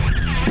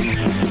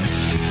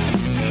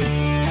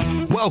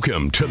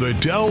Welcome to the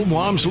Del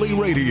Walmsley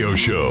Radio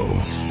Show.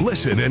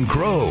 Listen and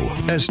grow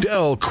as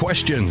Del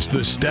questions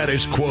the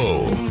status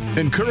quo,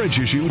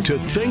 encourages you to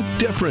think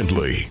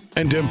differently,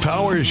 and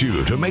empowers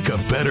you to make a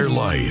better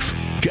life.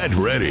 Get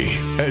ready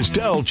as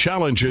Del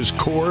challenges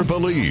core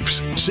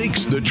beliefs,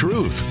 seeks the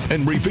truth,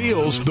 and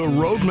reveals the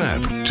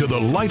roadmap to the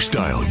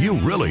lifestyle you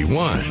really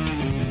want.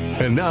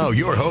 And now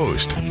your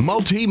host,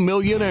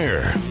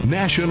 multi-millionaire,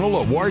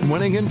 national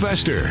award-winning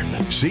investor,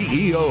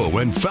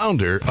 CEO and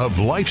founder of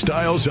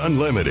Lifestyles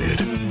Unlimited,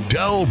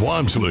 Del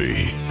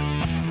Walmsley.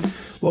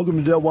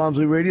 Welcome to Del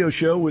Walmsley Radio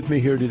Show. With me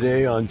here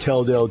today on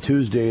Tell Del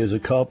Tuesday is a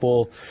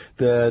couple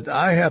that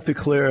I have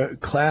to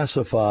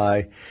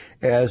classify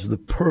as the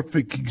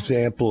perfect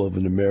example of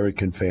an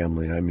American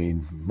family. I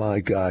mean,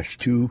 my gosh,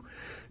 two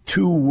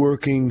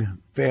working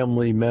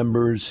family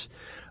members,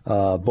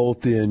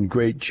 both in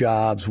great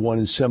jobs, one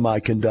in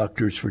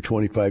semiconductors for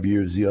 25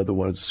 years, the other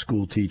one is a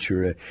school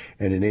teacher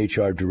and an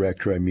HR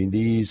director. I mean,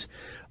 these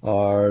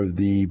are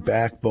the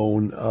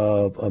backbone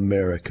of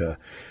America.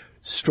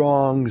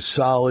 Strong,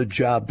 solid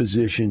job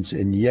positions,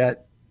 and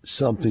yet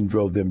something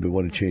drove them to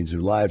want to change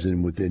their lives.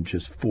 And within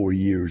just 4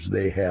 years,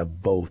 they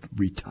have both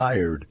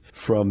retired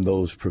from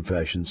those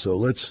professions. So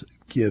let's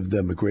give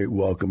them a great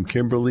welcome.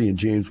 Kimberly and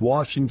James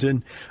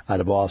Washington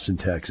out of Austin,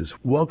 Texas.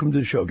 Welcome to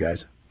the show,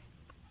 guys.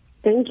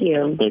 Thank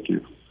you. Thank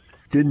you.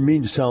 Didn't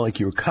mean to sound like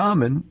you were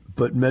common,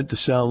 but meant to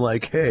sound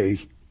like, hey,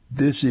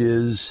 this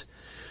is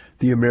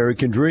the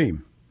American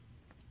dream.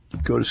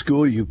 You go to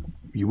school, you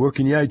work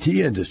in the IT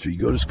industry. You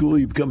go to school,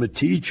 you become a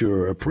teacher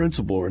or a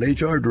principal or an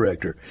HR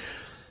director.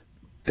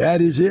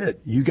 That is it.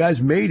 You guys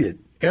made it.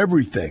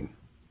 Everything.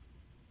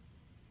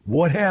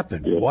 What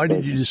happened? Yes, why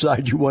did you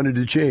decide you wanted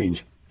to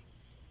change?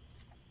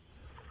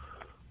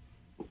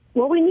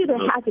 Well, we knew there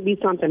had to be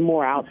something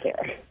more out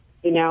there,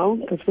 you know,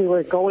 because we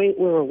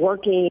were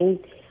working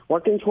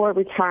toward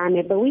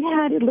retirement, but we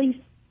had at least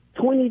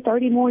 20,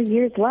 30 more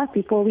years left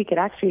before we could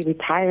actually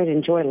retire and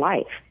enjoy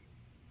life.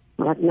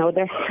 Like, no,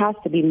 there has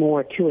to be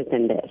more to it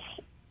than this.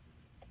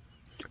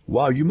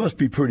 Wow, you must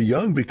be pretty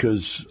young,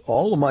 because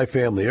all of my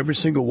family, every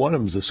single one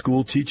of them is a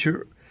school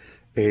teacher,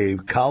 a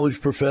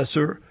college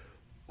professor,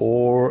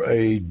 or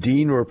a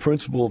dean or a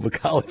principal of a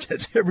college.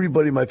 That's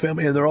everybody in my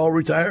family, and they're all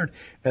retired,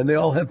 and they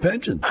all have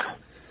pensions.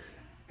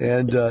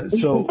 And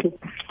so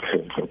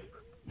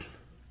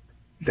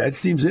that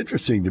seems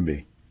interesting to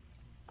me.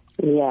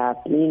 Yeah,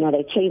 you know,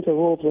 they changed the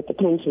rules with the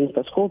pensions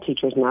for school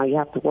teachers now. You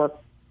have to work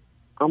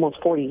almost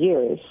 40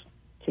 years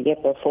to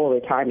get their full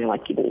retirement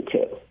like you need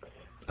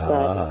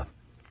to.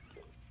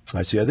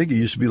 I see. I think it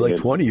used to be like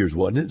 20 years,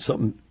 wasn't it?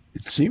 Something.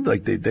 It seemed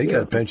like they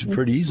got a pension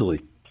pretty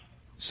easily.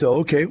 So,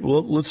 okay,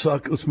 well, let's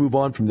move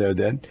on from there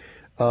then.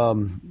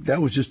 That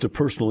was just a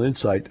personal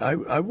insight.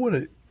 I want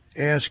to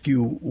ask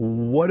you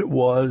what it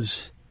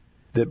was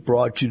that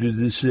brought you to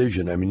the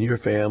decision. I mean, your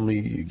family,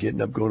 you're getting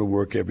up, going to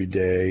work every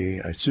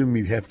day. I assume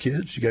you have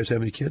kids. You guys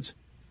have any kids?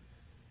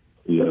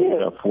 Yeah, we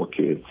have 4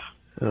 kids.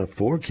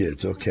 4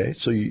 kids, okay.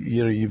 So,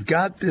 you've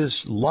got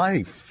this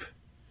life,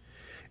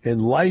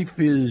 and life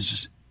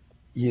is,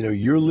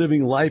 you're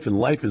living life, and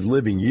life is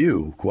living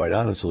you, quite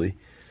honestly.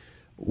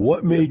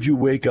 What made you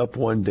wake up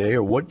one day,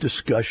 or what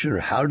discussion, or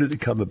how did it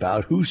come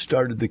about? Who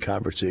started the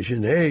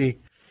conversation? Hey,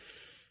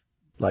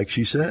 like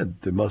she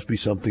said, there must be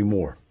something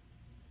more.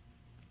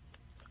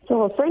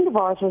 So a friend of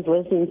ours was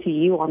listening to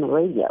you on the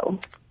radio,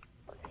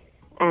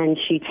 and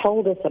she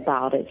told us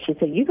about it. She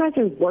said, you guys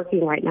are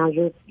working right now.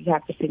 You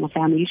have a single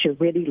family. You should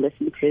really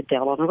listen to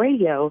Del on the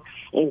radio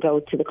and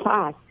go to the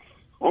class.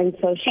 And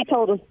so she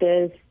told us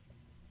this,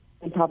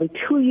 and probably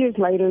 2 years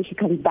later, she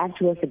comes back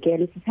to us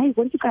again and says, hey,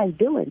 what are you guys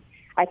doing?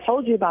 I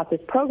told you about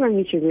this program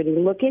you should really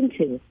look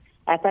into.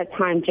 At that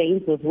time,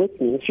 James was with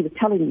me, and she was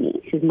telling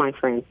me, she's my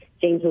friend,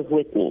 James was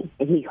with me,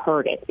 and he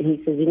heard it. And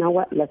he says, you know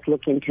what, let's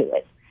look into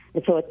it.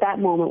 And so at that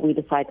moment, we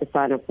decided to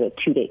sign up for a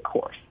 2-day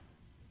course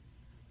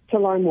to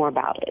learn more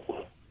about it.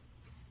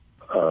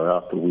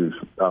 After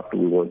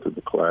we went to the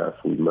class,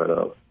 we met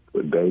up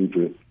with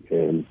David,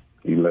 and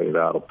he laid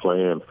out a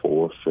plan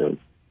for us, and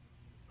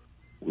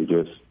we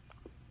just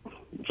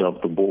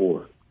jumped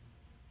aboard.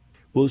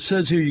 Well, it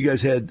says here you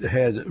guys had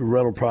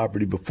rental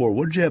property before.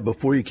 What did you have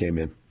before you came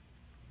in?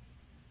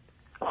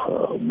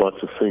 A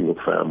bunch of single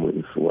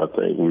families. So I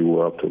think we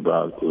were up to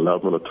about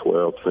 11 or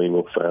 12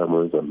 single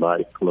families, a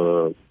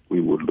nightclub. We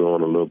were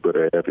doing a little bit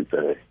of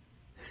everything.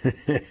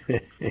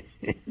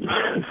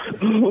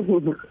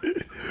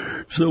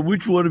 So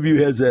which one of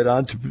you has that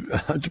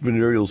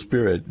entrepreneurial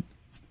spirit?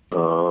 I've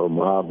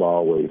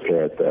always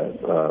had that.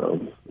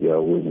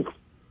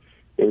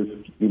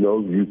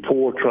 You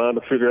poor trying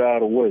to figure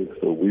out a way.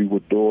 So we were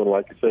doing,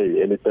 like you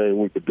say, anything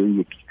we could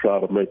do to try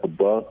to make a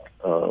buck.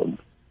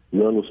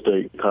 Real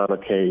estate kind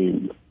of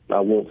came, I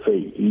won't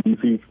say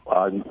easy.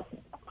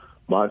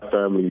 My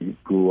family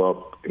grew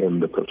up in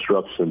the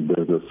construction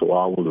business, so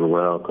I was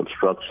around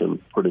construction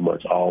pretty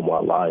much all my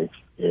life.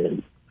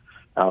 And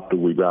after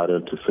we got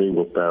into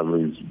single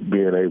families,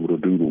 being able to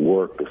do the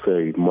work to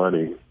save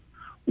money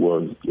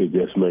it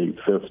just made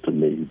sense to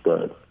me.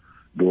 But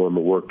doing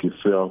the work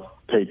yourself,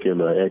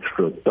 taking an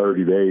extra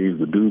 30 days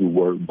to do the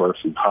work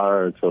versus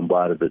hiring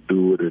somebody to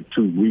do it in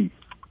 2 weeks.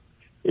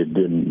 It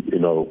didn't,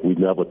 we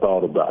never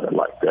thought about it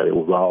like that. It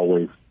was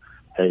always,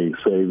 hey,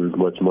 save as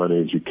much money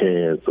as you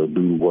can, so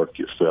do the work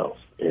yourself.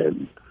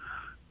 And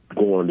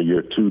going to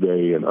your 2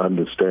 day and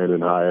understanding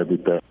how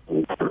everything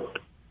worked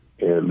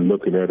and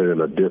looking at it in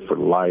a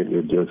different light,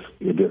 it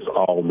just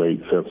all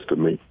made sense to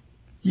me.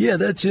 Yeah,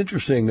 that's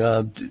interesting.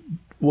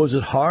 Was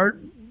it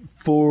hard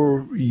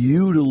for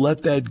you to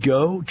let that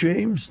go,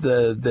 James?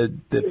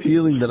 The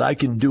feeling that I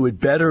can do it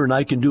better and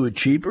I can do it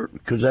cheaper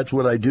because that's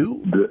what I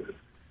do?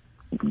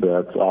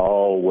 That's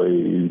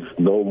always,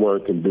 no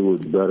one can do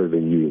it better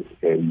than you.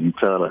 And you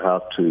kind of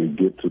have to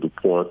get to the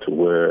point to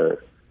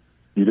where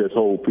you just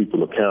hold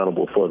people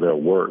accountable for their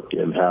work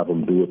and have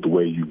them do it the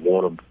way you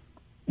want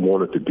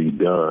it to be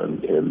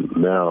done. And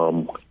now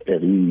I'm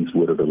at ease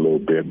with it a little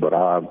bit, but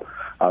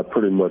I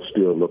pretty much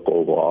still look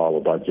over all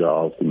of our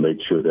jobs to make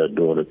sure they're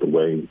doing it the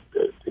way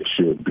that it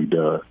should be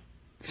done.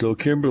 So,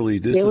 Kimberly,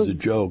 this is a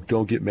joke.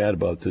 Don't get mad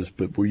about this,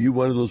 but were you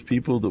one of those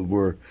people that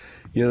were,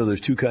 there's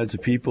two kinds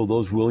of people,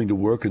 those willing to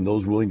work and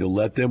those willing to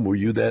let them? Were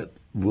you that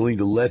willing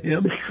to let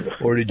him,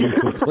 or did you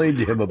complain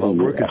to him about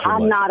working so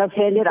much? I'm not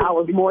offended. I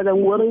was more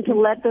than willing to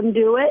let them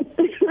do it.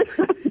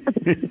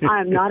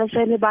 I'm not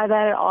offended by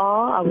that at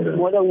all. I was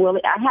more than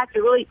willing. I had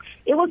to really,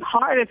 it was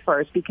hard at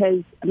first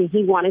because,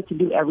 he wanted to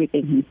do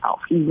everything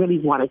himself. He really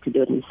wanted to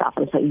do it himself.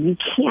 And so you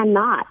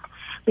cannot,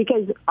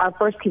 because our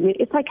first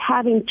community, it's like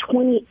having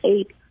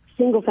 28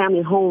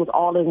 single-family homes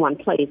all in one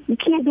place. You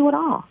can't do it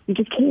all. You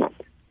just can't.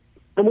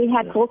 And we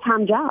had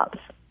full-time jobs.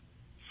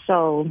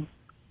 So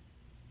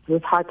it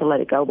was hard to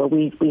let it go, but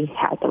we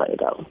had to let it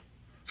go.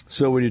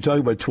 So when you're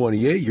talking about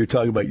 28, you're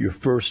talking about your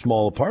first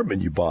small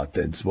apartment you bought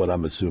then, is what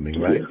I'm assuming,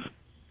 right?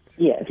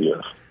 Yes.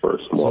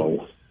 First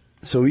small.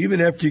 So even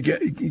after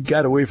you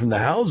got away from the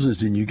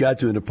houses and you got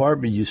to an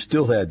apartment, you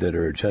still had that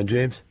urge, huh,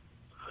 James?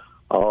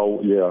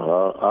 Oh, yeah.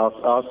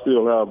 I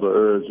still have the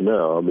urge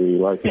now.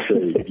 Like you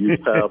say, you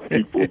have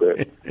people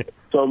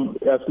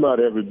that's not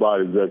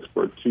everybody's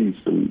expertise.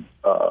 And,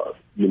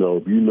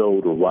 if you know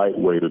the right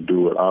way to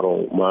do it, I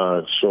don't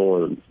mind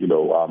showing,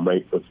 our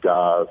maintenance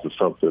guys or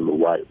something the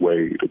right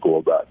way to go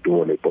about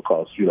doing it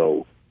because,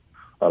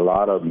 a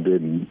lot of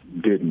them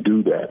didn't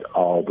do that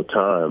all the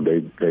time.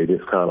 They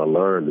just kind of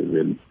learned it.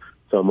 And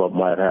some of them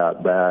might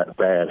have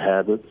bad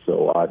habits.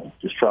 So I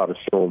just try to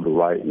show them the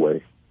right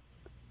way.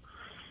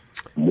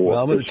 Well,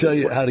 I'm going to tell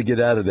you how to get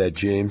out of that,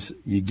 James.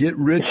 You get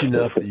rich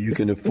enough that you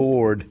can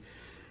afford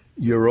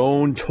your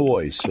own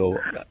toys. So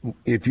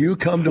if you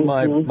come to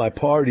my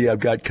party I've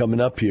got coming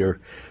up here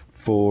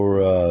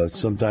for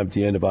sometime at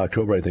the end of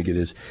October, I think it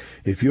is.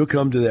 If you'll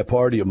come to that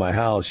party at my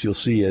house, you'll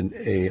see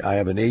I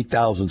have an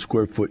 8,000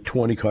 square foot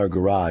 20-car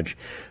garage.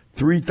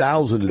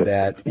 3,000 of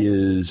that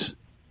is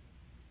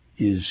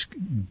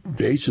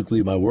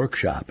basically my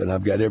workshop, and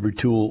I've got every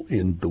tool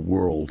in the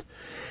world.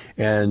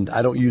 And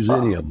I don't use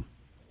any of them.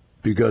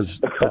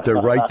 But they're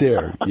right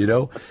there,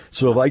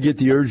 So if I get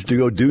the urge to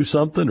go do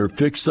something or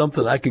fix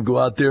something, I can go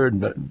out there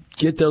and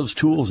get those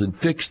tools and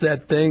fix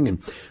that thing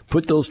and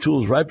put those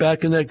tools right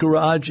back in that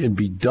garage and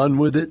be done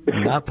with it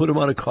and not put them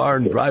on a car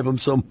and drive them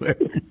somewhere.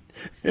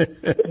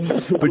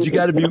 But you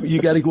got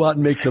to go out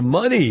and make the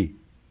money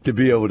to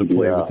be able to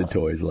play with the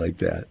toys like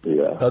that.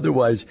 Yeah.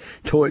 Otherwise,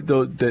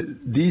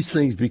 these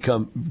things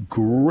become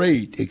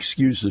great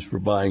excuses for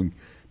buying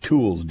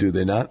tools, do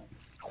they not?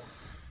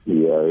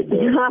 Yeah, it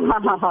does.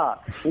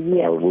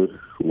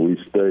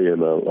 We stay in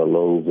a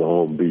Lowe's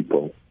or Home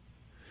Depot,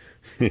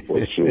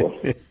 for sure.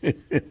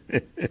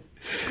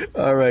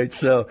 All right,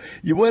 so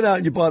you went out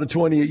and you bought a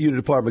 28-unit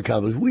apartment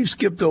complex. We've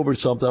skipped over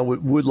something I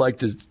would like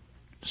to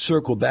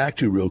circle back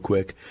to real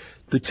quick.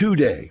 The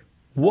 2-day.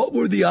 What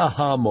were the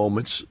aha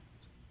moments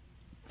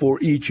for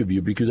each of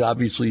you? Because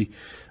obviously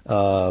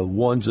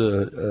one's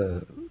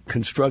a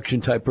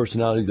construction type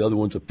personality, the other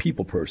one's a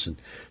people person.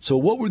 So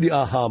what were the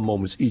aha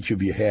moments each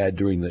of you had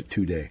during that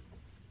 2-day?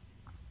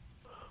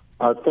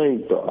 I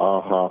think the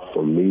aha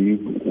for me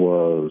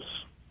was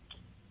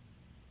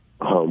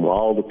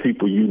all the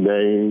people you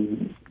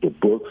named, the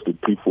books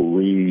that people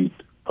read.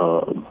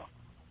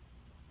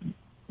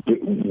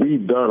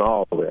 We've done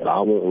all of that. I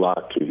won't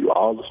lie to you.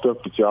 All the stuff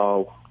that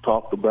y'all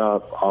talked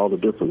about,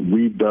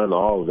 we've done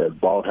all of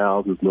that. Bought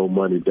houses, no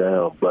money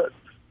down, but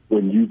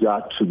when you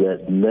got to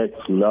that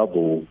next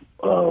level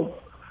of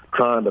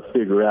trying to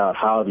figure out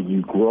how do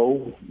you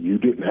grow, you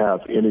didn't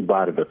have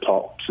anybody to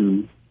talk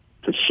to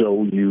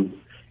show you,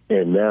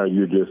 and now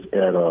you're just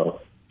at a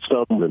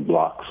stumbling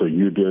block, so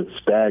you're just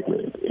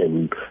stagnant.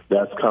 And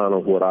that's kind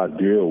of what our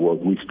deal was.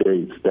 We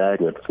stayed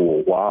stagnant for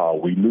a while.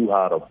 We knew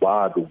how to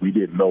buy, but we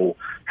didn't know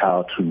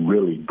how to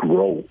really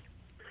grow.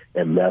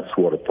 And that's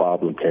where the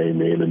problem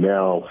came in. And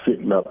now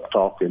sitting up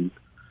talking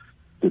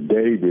to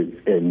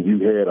David, and you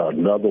had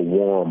another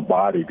warm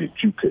body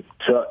that you could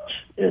touch,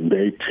 and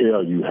they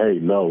tell you, hey,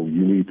 no,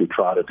 you need to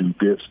try to do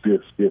this,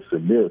 this, this,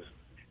 and this.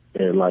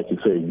 And like you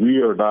say,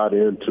 we are not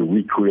into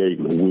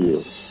recreating the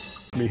wheel.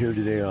 Me here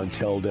today on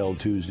Tell Del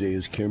Tuesday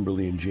is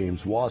Kimberly and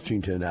James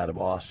Washington out of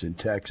Austin,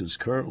 Texas,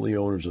 currently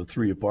owners of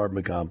 3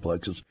 apartment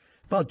complexes,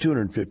 about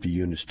 250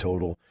 units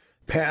total,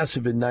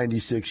 passive in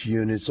 96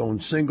 units, own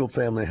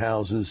single-family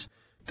houses,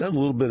 done a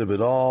little bit of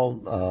it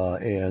all,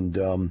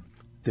 and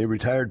they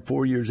retired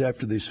 4 years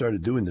after they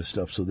started doing this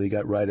stuff, so they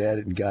got right at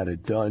it and got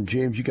it done.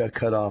 James, you got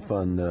cut off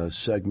on the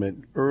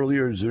segment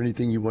earlier. Is there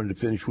anything you wanted to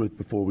finish with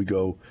before we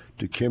go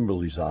to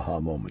Kimberly's aha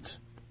moments?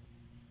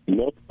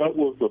 No, that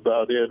was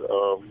about it.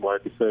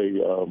 Like I say,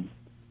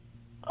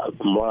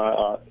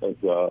 my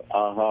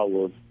aha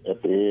was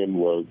at the end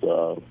was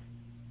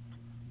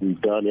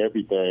we've done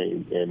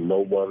everything, and no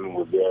one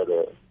was there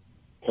to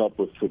help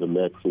us to the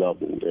next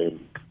level. And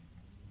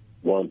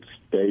once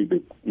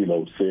David,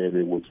 said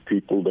it was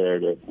people there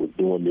that were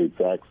doing the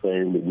exact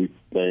same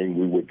thing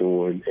we were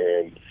doing,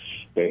 and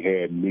they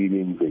had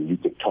meetings, and you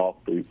could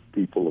talk to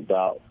people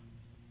about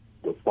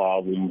the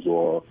problems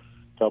or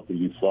helping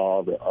you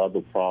solve the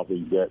other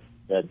problems.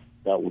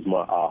 That was my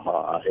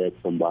aha. I had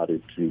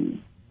somebody to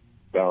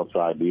bounce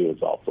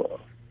ideas off of.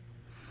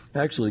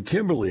 Actually,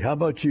 Kimberly, how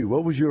about you?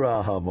 What was your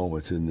aha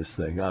moments in this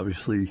thing?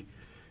 Obviously,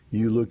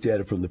 you looked at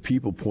it from the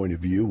people point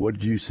of view. What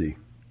did you see?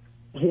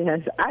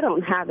 Yes, I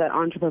don't have that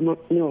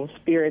entrepreneurial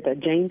spirit that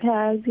James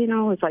has.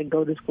 It's like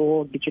go to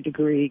school, get your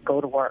degree, go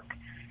to work,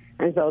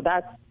 and so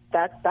that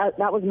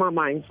was my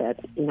mindset.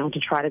 To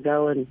try to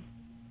go and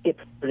get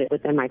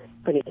within my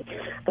company.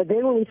 But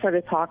then when we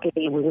started talking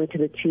and we went to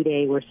the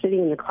 2-day, we're sitting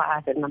in the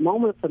class, and the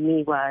moment for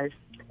me was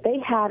they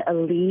had a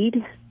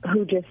lead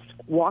who just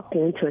walked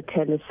in to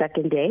attend the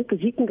second day,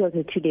 because you can go to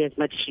the 2 day as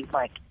much as you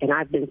like, and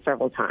I've been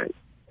several times.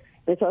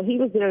 And so he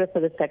was there for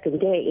the second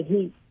day, and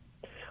he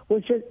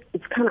was just,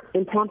 it's kind of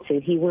impromptu.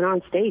 He went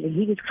on stage, and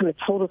he just kind of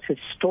told us his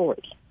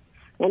story.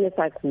 And it's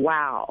like,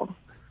 wow,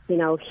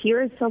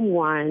 here is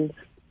someone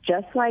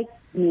just like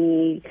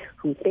me,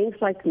 who thinks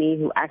like me,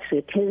 who actually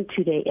attended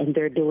 2 day, and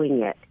they're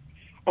doing it.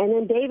 And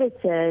then David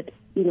said,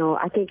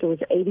 I think it was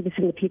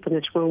 80% of people in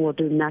this room will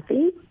do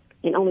nothing,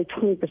 and only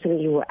 20%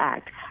 of you will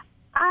act.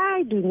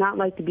 I do not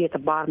like to be at the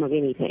bottom of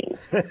anything.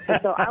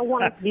 And so I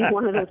wanted to be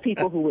one of those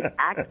people who would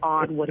act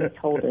on what he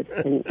told us.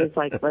 And it's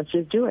like, let's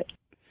just do it.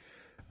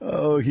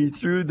 Oh, he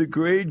threw the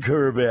grade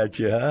curve at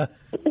you, huh?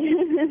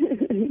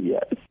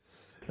 Yes.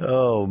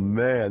 Oh,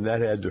 man,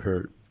 that had to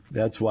hurt.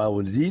 That's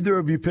wild. Did either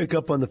of you pick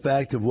up on the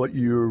fact of what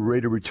your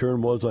rate of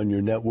return was on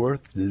your net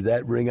worth? Did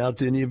that ring out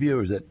to any of you,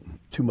 or is that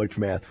too much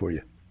math for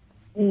you?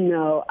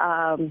 No.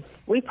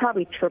 We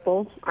probably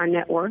tripled our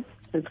net worth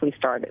since we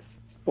started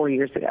 4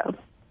 years ago.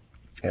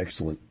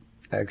 Excellent.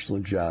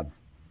 Excellent job.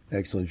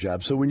 Excellent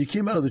job. So when you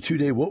came out of the 2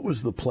 day, what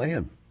was the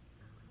plan?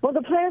 Well,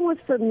 the plan was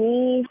for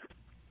me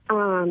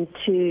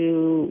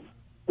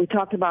we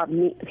talked about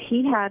me.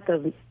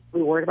 We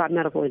were worried about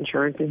medical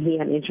insurance, and he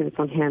had insurance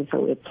on him.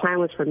 So the plan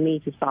was for me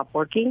to stop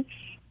working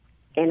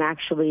and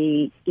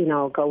actually,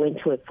 go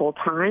into it full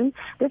time.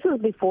 This was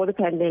before the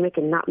pandemic,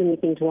 and not many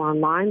things were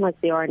online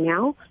like they are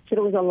now. So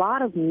there was a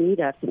lot of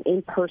meetups and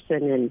in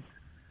person and,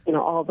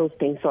 all those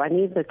things. So I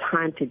needed the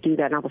time to do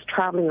that. And I was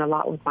traveling a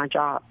lot with my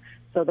job.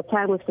 So the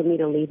plan was for me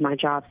to leave my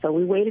job. So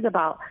we waited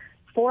about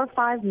 4 or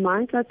 5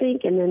 months, I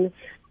think, and then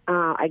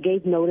I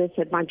gave notice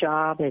at my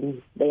job,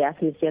 and they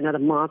asked me to stay another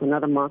month.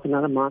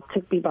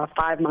 Took me about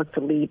 5 months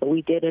to leave, but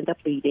we did end up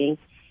leaving.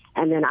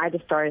 And then I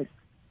just started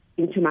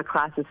into my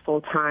classes full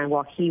time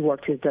while he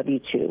worked his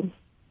W-2.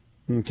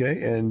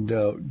 Okay.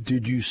 And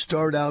did you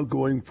start out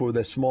going for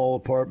that small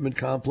apartment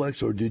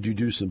complex, or did you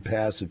do some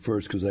passive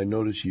first? Because I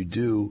noticed you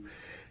do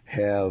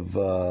have,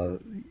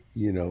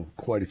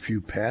 quite a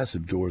few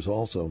passive doors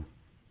also.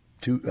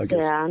 Two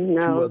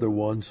other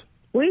ones.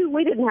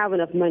 We didn't have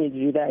enough money to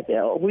do that,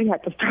 though. We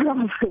had to start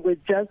off with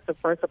just the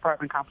first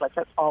apartment complex.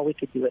 That's all we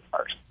could do at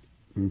first.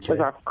 Okay. Was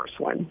our first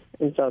one.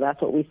 And so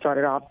that's what we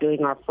started off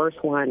doing, our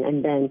first one.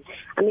 And then,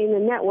 the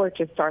network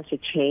just starts to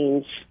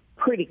change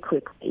pretty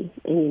quickly.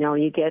 And,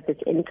 you get this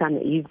income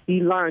that you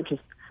learn to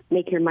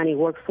make your money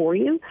work for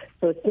you.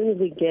 So as soon as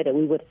we get it,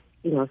 we would,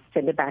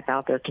 send it back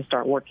out there to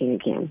start working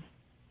again.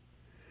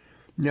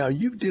 Now,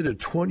 you did a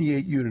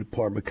 28-unit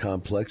apartment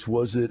complex.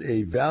 Was it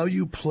a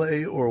value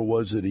play or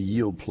was it a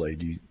yield play?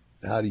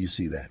 How do you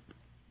see that?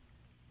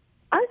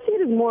 I see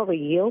it as more of a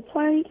yield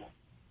play.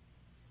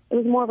 It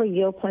was more of a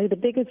yield play. The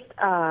biggest,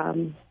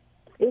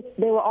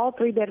 they were all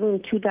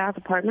 3-bedroom, 2-bath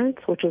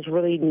apartments, which was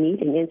really neat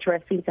and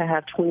interesting to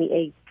have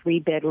 28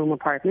 3-bedroom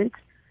apartments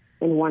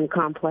in one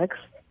complex.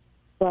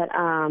 But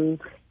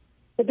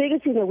the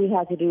biggest thing that we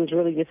had to do was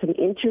really just some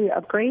interior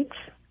upgrades,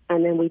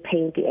 and then we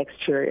paint the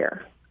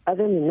exterior.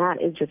 Other than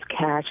that, it's just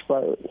cash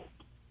flow.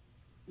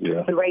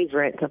 Yeah. We raise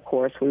rents, of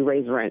course. We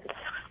raise rents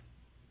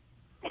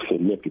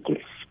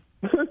significantly.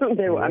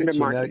 They were under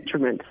market,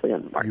 tremendously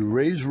under market. You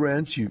raise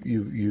rents.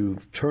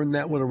 You've turned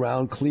that one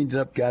around, cleaned it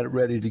up, got it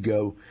ready to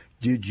go.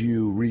 Did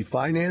you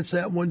refinance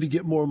that one to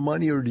get more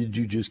money, or did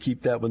you just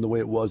keep that one the way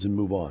it was and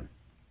move on?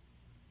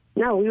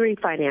 No, we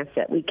refinanced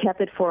it. We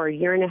kept it for a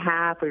year and a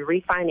half. We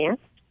refinanced,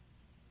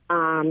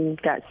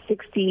 got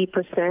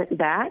 60%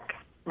 back.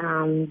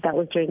 That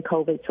was during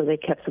COVID, so they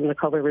kept some of the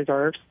COVID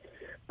reserves.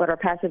 but our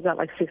passive got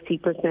like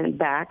 60%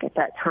 back at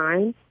that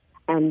time.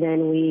 And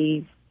then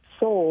we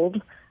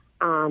sold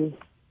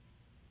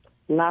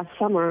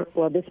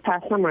this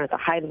past summer at the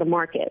height of the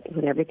market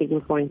when everything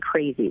was going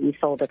crazy. We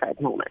sold at that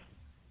moment.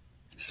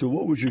 So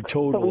what was your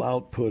total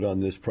output on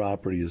this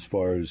property as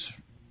far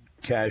as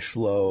cash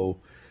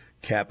flow,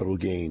 capital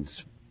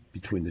gains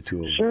between the two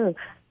of them? Sure.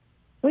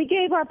 We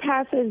gave our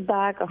passives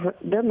back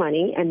their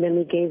money, and then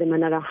we gave them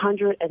another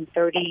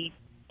 132%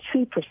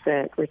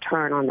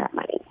 return on that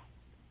money.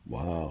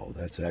 Wow,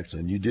 that's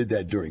excellent. You did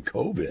that during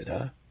COVID,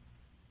 huh?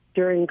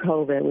 During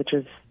COVID, which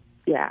was,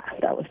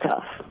 that was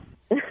tough.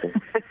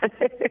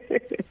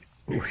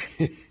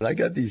 I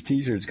got these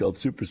T-shirts called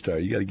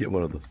Superstar. You got to get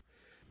one of those.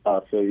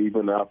 I'd say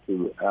even after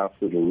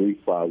the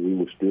refi, we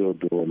were still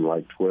doing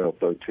like 12,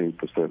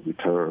 13%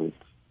 returns.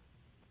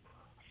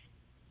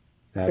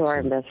 Excellent. To our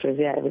investors,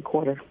 every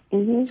quarter.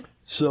 Mm-hmm.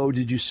 So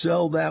did you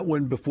sell that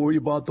one before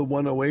you bought the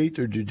 108,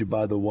 or did you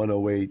buy the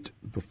 108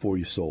 before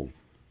you sold?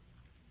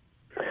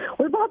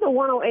 We bought the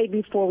 108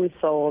 before we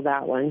sold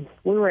that one.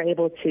 We were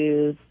able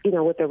to,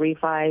 with the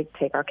refi,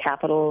 take our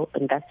capital,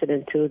 invest it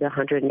into the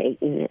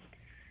 108 unit.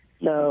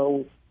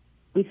 So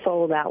we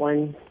sold that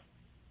one.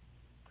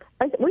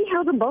 We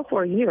held them both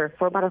for a year.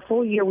 For about a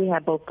full year, we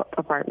had both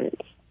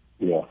apartments.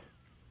 Yeah.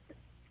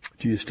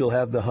 Do you still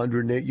have the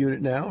 108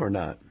 unit now or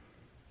not?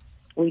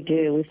 We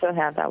do. We still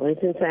have that one.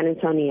 It's in San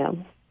Antonio.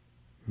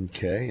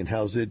 Okay. And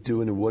how's it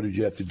doing, and what did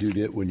you have to do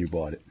to it when you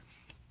bought it?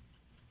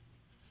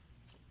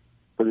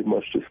 Pretty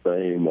much the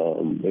same.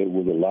 It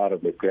was a lot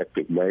of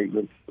effective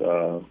maintenance. We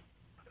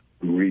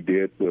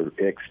redid the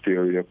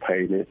exterior,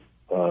 painted,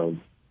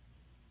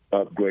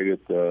 upgraded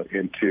the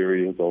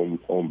interiors on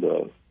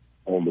the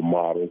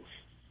models.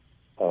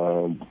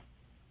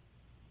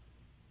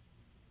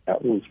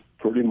 That was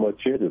pretty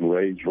much it, and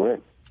raised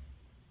rent.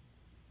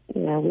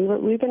 Yeah,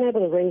 we've been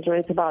able to raise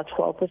rents about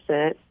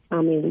 12%.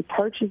 We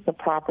purchased the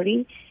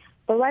property,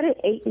 but right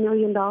at $8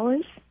 million.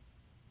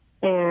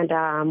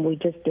 And we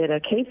just did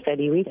a case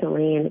study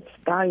recently, and it's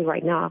valued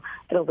right now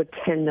at over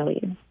 $10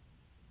 million.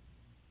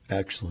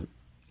 Excellent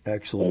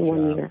in job.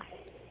 1 year.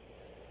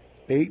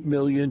 $8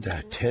 million to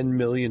 $10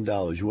 million.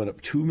 You went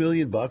up $2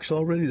 million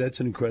already?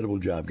 That's an incredible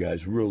job,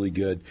 guys. Really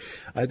good.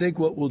 I think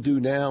what we'll do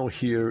now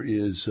here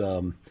is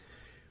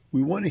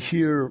we want to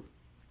hear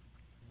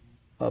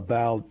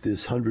about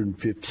this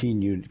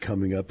 115 unit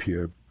coming up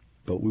here,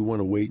 but we want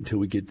to wait until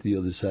we get to the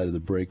other side of the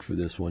break for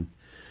this one.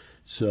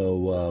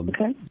 So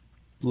Okay.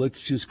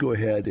 Let's just go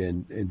ahead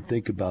and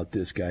think about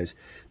this, guys.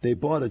 They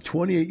bought a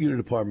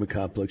 28-unit apartment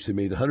complex. They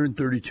made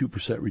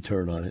 132%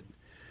 return on it.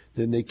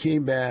 Then they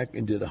came back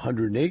and did a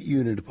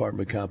 108-unit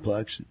apartment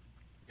complex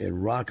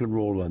and rock and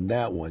rolled on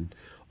that one.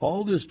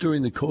 All this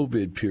during the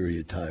COVID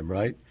period time,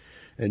 right?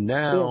 And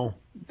now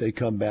they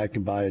come back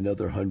and buy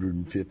another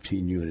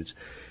 115 units.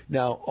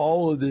 Now,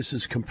 all of this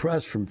is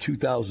compressed from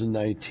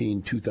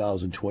 2019,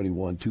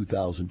 2021,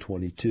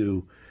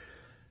 2022.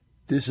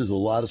 This is a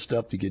lot of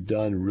stuff to get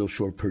done in a real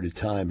short period of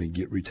time and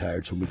get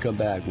retired. So when we come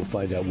back, we'll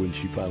find out when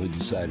she finally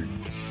decided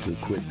to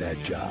quit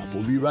that job.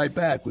 We'll be right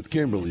back with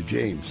Kimberly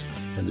James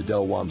and the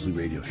Del Walmsley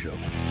Radio Show.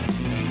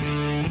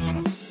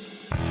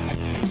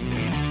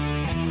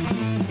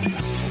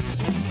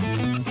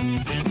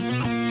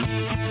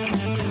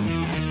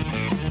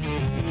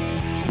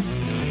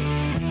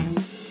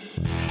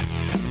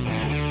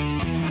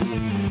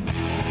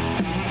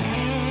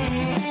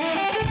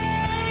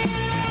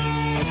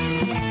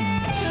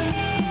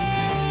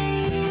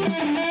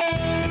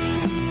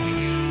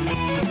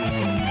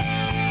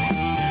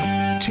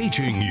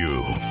 Teaching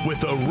you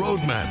with a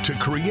roadmap to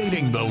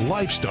creating the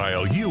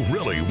lifestyle you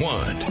really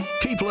want.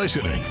 Keep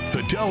listening.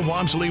 The Del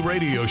Walmsley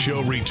Radio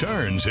Show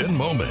returns in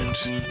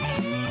moments.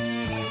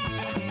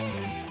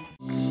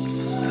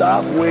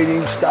 Stop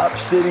waiting. Stop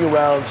sitting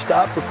around.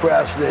 Stop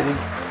procrastinating.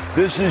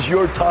 This is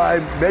your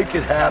time. Make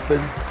it happen.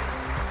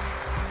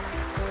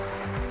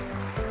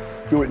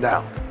 Do it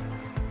now.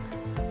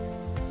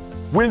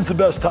 When's the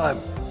best time?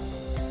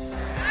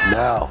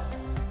 Now.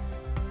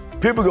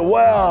 People go,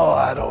 well,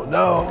 I don't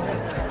know.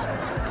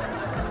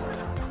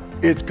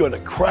 It's going to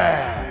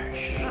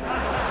crash.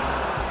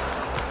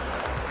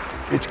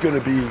 It's going to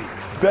be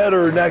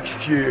better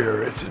next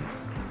year.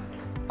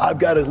 I've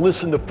got to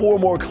listen to 4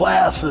 more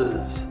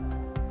classes.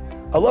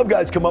 I love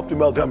guys come up to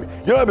me all the time.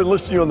 I've been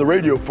listening to you on the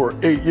radio for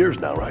 8 years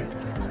now, right?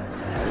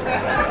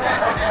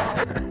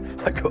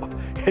 I go,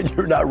 and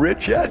you're not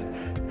rich yet?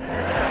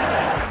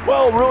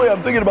 Well, really,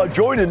 I'm thinking about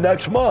joining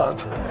next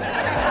month.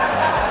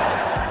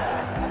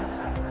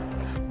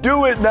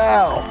 Do it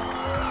now.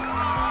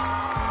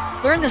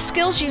 Learn the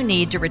skills you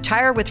need to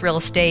retire with real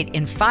estate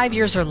in 5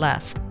 years or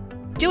less.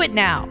 Do it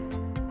now.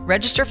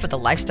 Register for the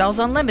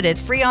Lifestyles Unlimited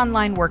free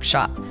online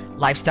workshop.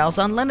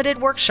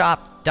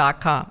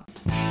 LifestylesUnlimitedWorkshop.com.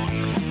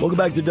 Welcome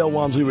back to Del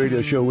Walmsley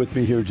Radio Show. With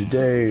me here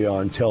today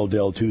on Tell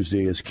Del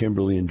Tuesday is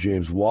Kimberly and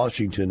James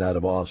Washington out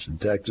of Austin,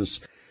 Texas.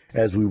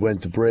 As we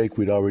went to break,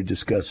 we'd already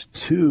discussed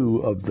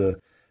 2 of the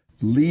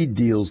lead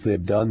deals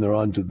they've done. They're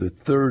on to the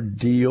third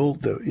deal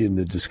in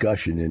the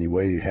discussion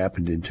anyway. It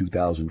happened in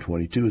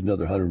 2022,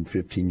 another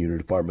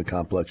 115-unit apartment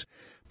complex.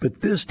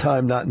 But this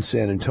time not in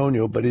San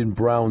Antonio, but in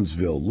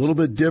Brownsville. A little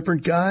bit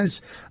different,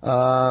 guys.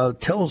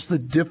 Tell us the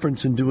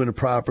difference in doing a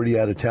property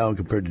out of town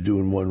compared to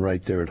doing one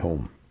right there at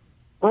home.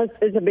 Well,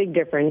 it's a big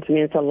difference. I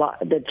mean, it's a lot,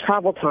 the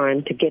travel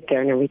time to get there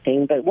and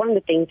everything. But one of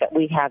the things that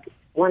we have,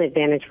 one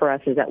advantage for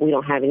us is that we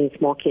don't have any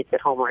small kids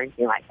at home or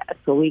anything like that.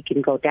 So we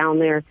can go down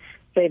there,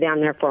 stay down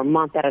there for a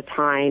month at a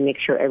time, make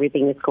sure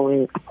everything is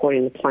going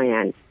according to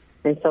plan.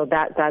 And so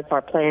that's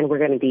our plan. We're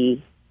going to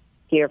be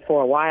here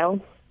for a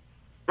while,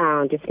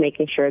 just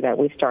making sure that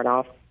we start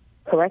off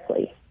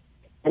correctly.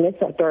 And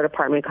it's a third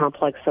apartment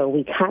complex, so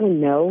we kind of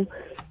know,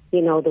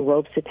 the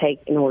ropes to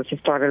take in order to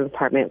start an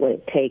apartment, what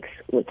it takes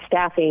with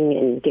staffing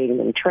and getting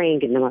them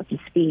trained, getting them up to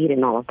speed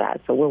and all of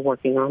that. So we're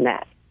working on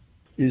that.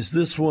 Is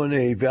this one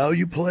a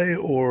value play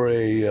or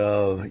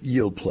a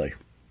yield play?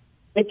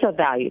 It's a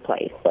value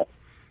play.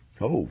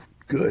 Oh,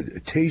 good. A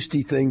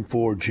tasty thing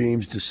for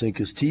James to sink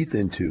his teeth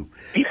into.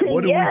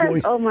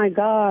 Yes. Oh, my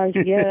gosh,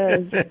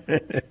 yes.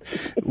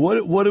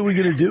 What are we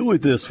going to do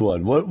with this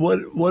one?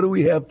 What do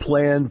we have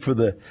planned for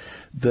the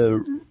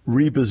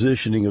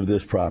repositioning of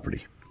this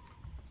property?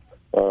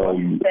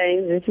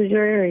 This is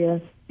your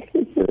area.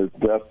 It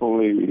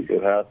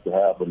has to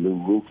have a new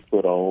roof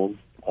put on.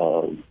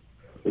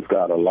 It's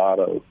got a lot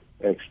of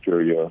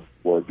exterior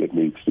work that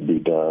needs to be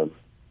done.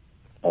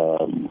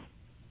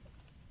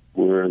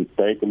 We're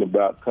thinking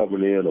about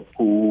coming in a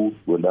pool.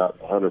 We're not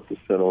 100%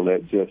 on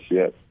that just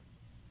yet,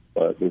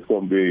 but there's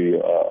going to be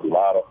a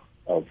lot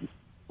of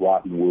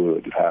rotten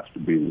wood that has to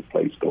be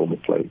replaced on the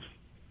place.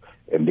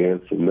 And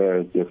then from there,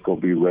 it's just going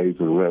to be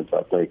raising rents.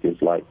 I think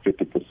it's like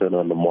 50%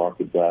 on the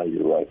market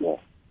value right now.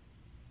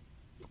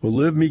 Well,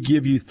 let me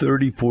give you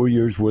 34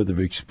 years worth of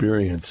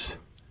experience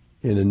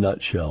in a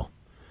nutshell.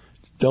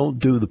 Don't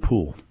do the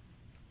pool.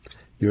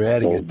 You're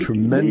adding a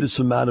tremendous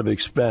amount of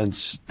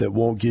expense that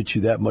won't get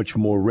you that much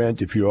more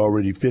rent. If you're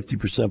already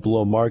 50%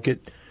 below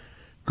market,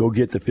 go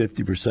get the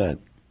 50%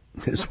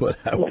 is what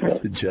I would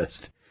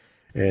suggest.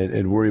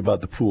 And worry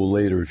about the pool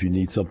later if you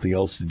need something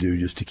else to do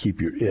just to keep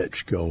your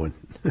itch going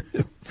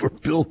for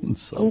building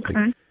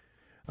something.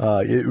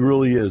 Okay. It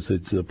really is.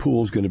 The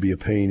pool's going to be a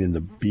pain in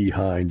the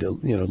behind, a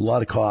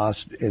lot of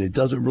cost, and it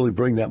doesn't really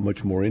bring that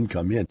much more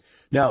income in.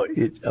 Now,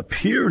 it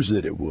appears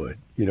that it would.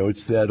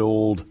 It's that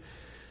old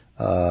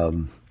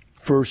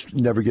first,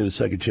 never get a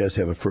second chance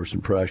to have a first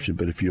impression.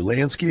 But if your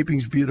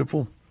landscaping's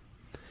beautiful,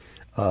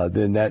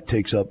 then that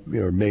takes up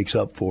or makes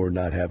up for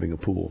not having a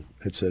pool,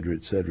 et cetera,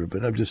 et cetera.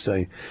 But I'm just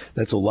saying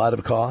that's a lot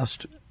of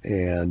cost,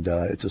 and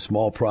it's a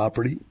small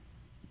property.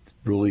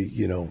 Really,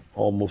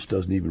 almost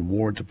doesn't even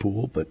warrant a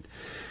pool. But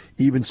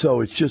even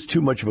so, it's just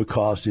too much of a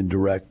cost in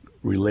direct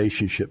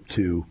relationship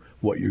to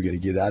what you're going to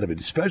get out of it,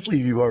 especially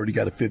if you've already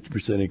got a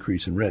 50%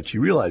 increase in rents.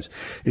 You realize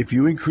if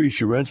you increase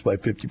your rents by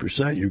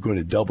 50%, you're going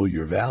to double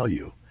your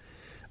value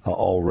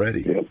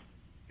already. Yep.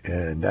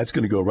 And that's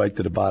going to go right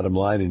to the bottom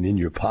line and in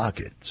your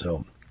pocket.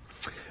 So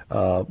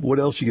what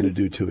else are you going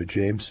to do to it,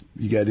 James?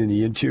 You got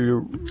any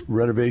interior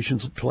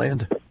renovations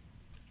planned?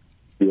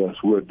 Yes,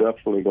 we're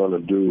definitely going to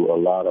do a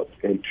lot of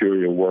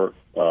interior work.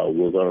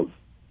 We're going to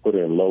put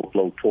in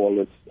low-flow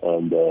toilets,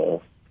 and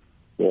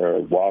their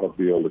water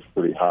bill is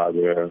pretty high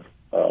there.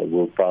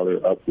 We'll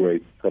probably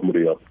upgrade some of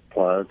the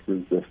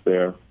appliances that's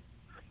there,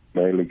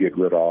 mainly get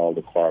rid of all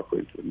the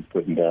carpet and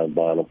putting down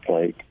vinyl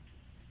plank.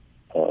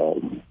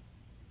 And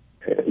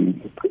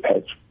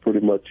that's pretty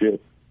much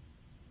it.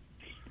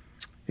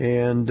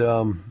 And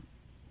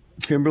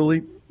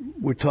Kimberly,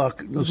 let's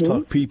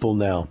talk people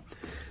now.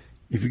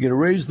 If you're going to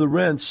raise the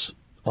rents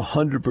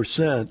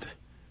 100%,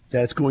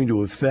 that's going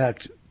to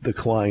affect the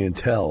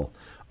clientele.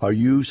 Are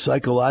you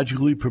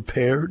psychologically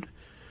prepared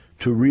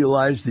to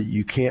realize that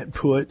you can't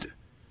put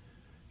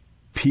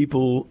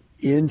people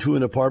into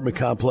an apartment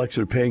complex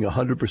that are paying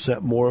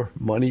 100% more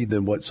money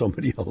than what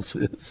somebody else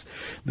is?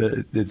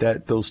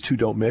 That those two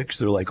don't mix.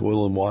 They're like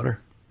oil and water.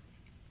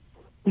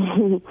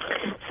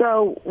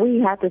 So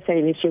we had the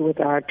same issue with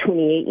our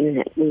 28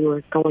 unit. We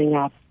were going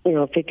up,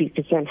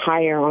 50%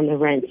 higher on the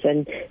rents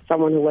than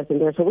someone who wasn't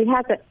there. So it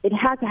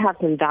had to have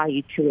some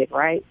value to it,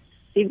 right?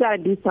 So you've got to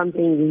do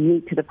something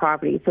unique to the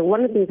property. So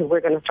one of the things that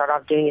we're going to start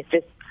off doing is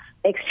just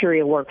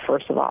exterior work,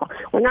 first of all.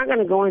 We're not going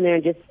to go in there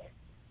and just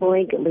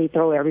blanketly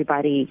throw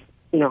everybody,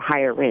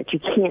 higher rent. You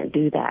can't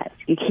do that.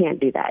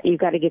 You've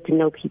got to get to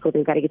know people.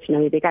 They've got to get to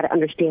know you. They've got to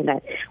understand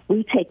that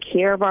we take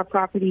care of our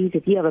properties.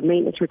 If you have a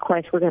maintenance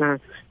request, we're going to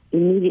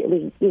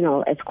immediately,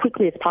 as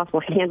quickly as possible,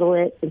 handle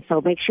it. And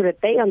so make sure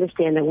that they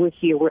understand that we're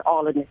here. We're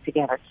all in this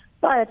together.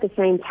 But at the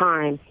same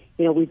time,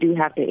 we do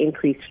have to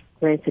increase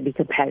rents to be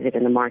competitive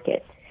in the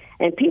market.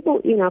 And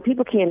people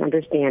can't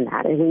understand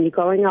that. And when you're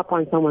going up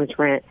on someone's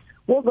rent,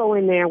 we'll go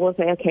in there, we'll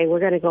say, okay,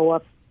 we're going to go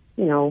up,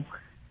 $50,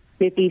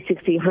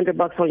 $60,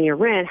 $100 on your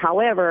rent.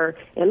 However,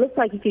 it looks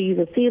like if you use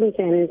a ceiling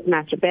fan in this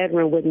master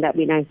bedroom, wouldn't that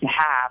be nice to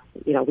have?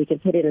 We can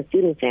put in a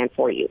ceiling fan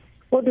for you.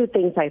 we'll do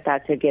things like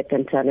that to get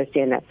them to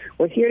understand that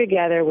we're here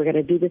together. We're going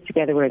to do this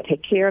together. We're going to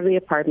take care of the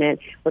apartment.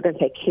 We're going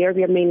to take care of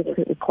your maintenance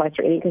requests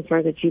or any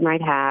concerns that you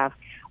might have.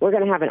 We're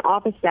going to have an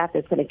office staff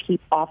that's going to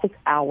keep office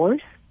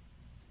hours.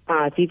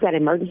 If you've got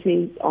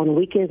emergencies on the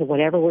weekends or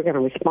whatever, we're going to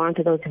respond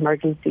to those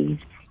emergencies,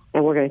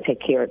 and we're going to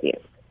take care of you.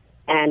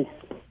 And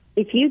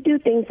if you do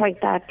things like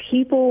that,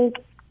 people,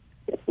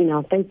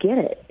 they get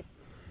it.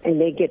 And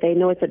they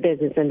know it's a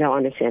business and they'll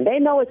understand. They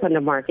know it's on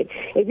the market.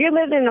 If you're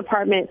living in an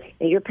apartment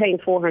and you're paying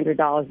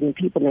 $400 and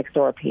people next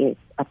door are paying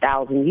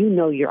 $1,000, you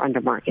know you're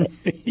under market.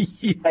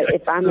 Yeah, but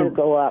if I'm going to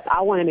go up,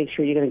 I want to make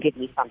sure you're going to give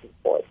me something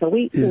for it. So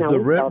is the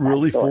rent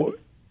really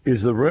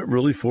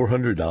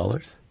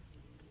 $400?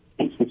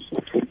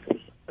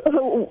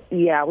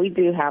 Yeah, we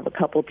do have a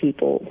couple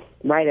people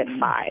right at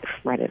five.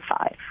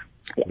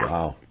 Yeah.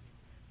 Wow.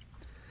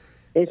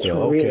 It's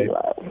really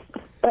low.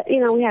 But,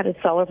 we had a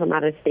seller from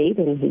out of state,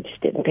 and he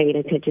just didn't pay any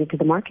attention to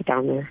the market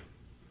down there.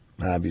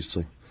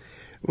 Obviously.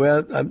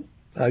 Well,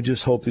 I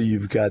just hope that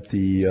you've got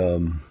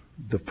the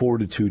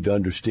fortitude to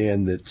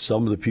understand that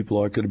some of the people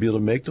aren't going to be able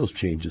to make those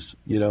changes.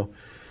 They're not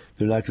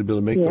going to be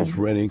able to make those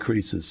rent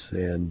increases,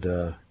 and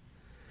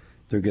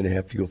they're going to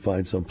have to go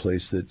find some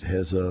place that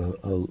has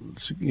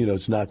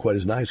it's not quite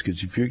as nice,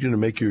 because if you're going to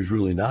make yours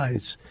really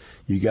nice,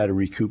 you got to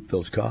recoup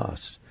those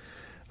costs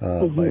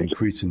by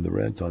increasing the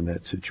rent on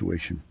that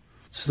situation.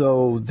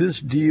 So this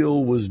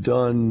deal was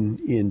done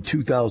in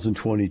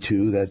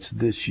 2022. That's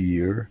this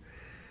year.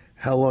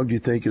 How long do you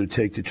think it'll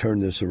take to turn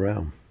this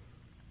around?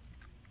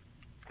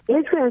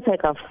 It's going to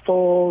take a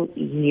full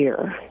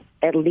year,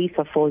 at least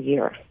a full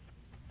year.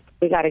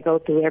 We got to go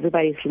through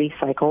everybody's lease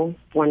cycle,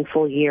 one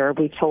full year.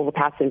 We told the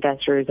past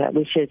investors that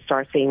we should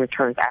start seeing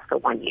returns after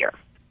 1 year.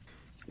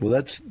 Well,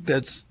 that's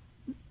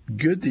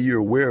good that you're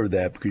aware of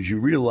that, because you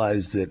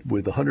realize that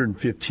with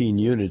 115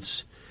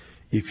 units,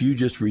 if you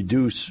just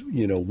reduce,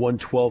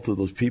 1/12 of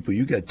those people,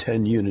 you got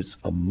 10 units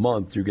a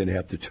month you're going to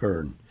have to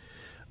turn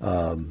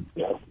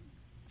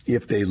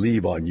if they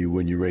leave on you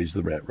when you raise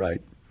the rent,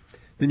 right?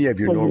 Then you have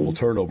your normal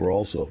turnover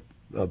also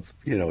of,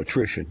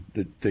 attrition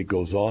that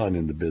goes on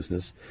in the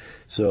business.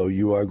 So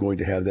you are going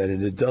to have that,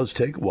 and it does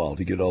take a while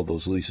to get all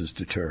those leases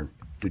to churn.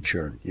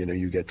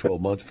 You get 12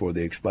 months before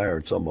they expire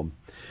in some of them.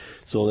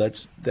 So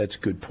that's a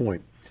good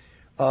point.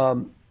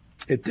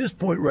 At this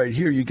point right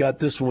here, you got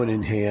this one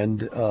in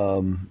hand.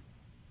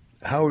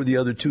 How are the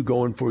other two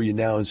going for you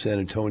now in San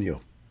Antonio?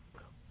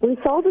 We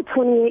sold a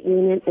 28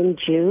 unit in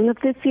June of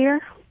this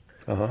year.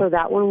 So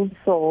that one was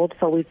sold.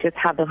 So we just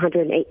have the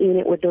 108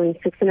 unit. We're doing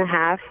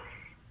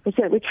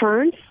 6.5%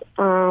 returns.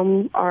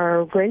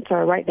 Our rents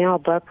are right now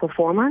above pro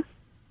forma.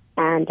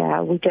 And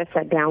we just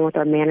sat down with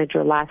our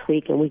manager last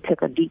week, and we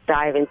took a deep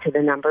dive into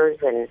the numbers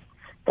and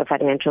the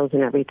financials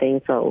and everything.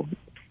 So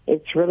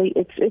it's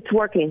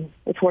working.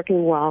 It's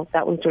working well.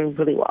 That one's doing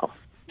really well.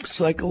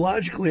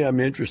 Psychologically, I'm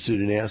interested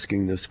in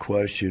asking this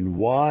question.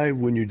 Why,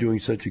 when you're doing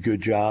such a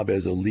good job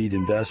as a lead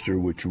investor,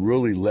 which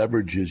really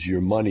leverages your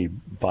money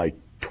by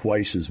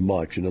twice as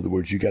much, in other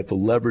words, you got the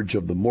leverage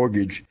of the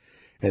mortgage,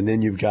 and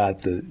then you've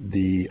got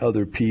the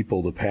other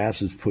people, the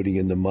passives, putting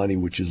in the money,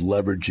 which is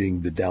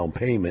leveraging the down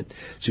payment.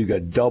 So you've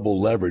got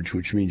double leverage,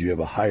 which means you have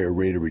a higher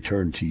rate of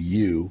return to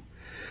you.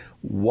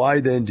 Why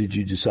then did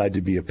you decide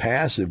to be a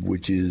passive,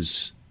 which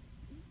is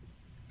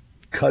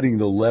cutting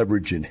the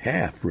leverage in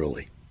half,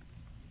 really?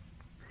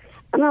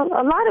 Well,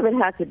 a lot of it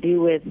has to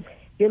do with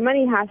your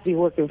money has to be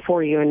working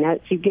for you, and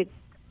as you get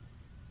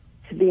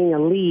to being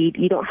a lead,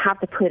 you don't have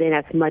to put in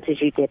as much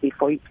as you did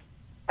before.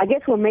 I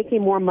guess we're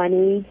making more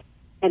money,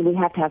 and we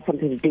have to have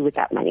something to do with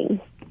that money.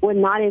 We're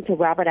not into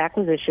rapid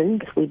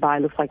acquisitions. We buy,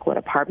 looks like,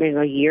 apartment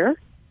a year.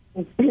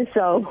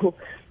 So,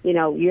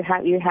 you're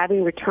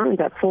having returns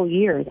that full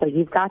year. So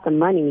you've got the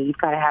money. You've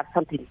got to have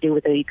something to do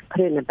with it. You can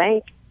put it in the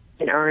bank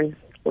and earn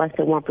less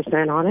than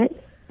 1% on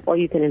it, or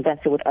you can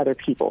invest it with other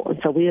people. And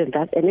so we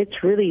invest, and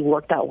it's really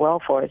worked out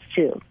well for us,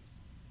 too.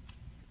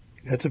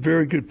 That's a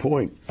very good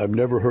point. I've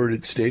never heard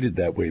it stated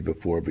that way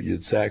before, but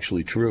it's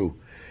actually true.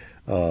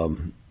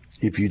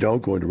 If you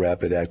don't go into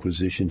rapid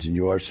acquisitions and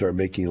you start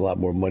making a lot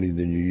more money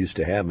than you used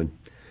to having,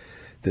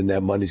 then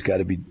that money's got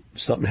to be,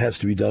 something has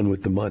to be done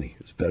with the money.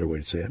 It's a better way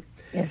to say it.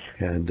 Yes.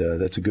 And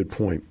that's a good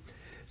point.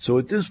 So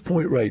at this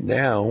point right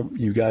now,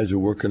 you guys are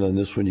working on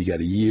this one. You got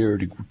a year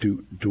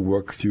to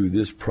work through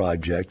this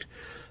project.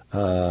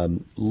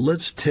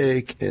 Let's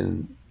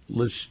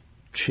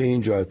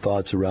change our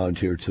thoughts around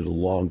here to the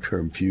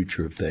long-term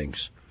future of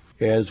things.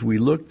 As we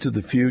look to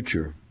the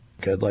future,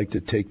 I'd like to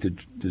take the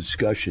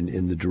discussion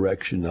in the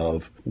direction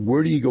of,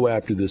 where do you go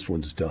after this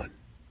one's done?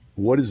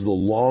 What is the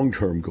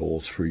long-term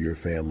goals for your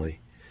family?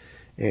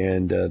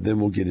 And then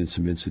we'll get into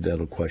some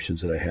incidental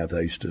questions that I have that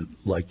I used to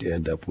like to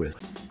end up with.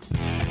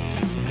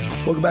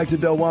 Welcome back to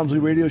Del Walmsley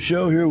Radio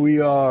Show. Here we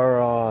are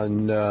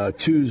on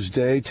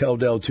Tuesday, Tell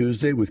Del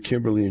Tuesday, with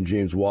Kimberly and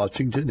James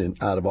Washington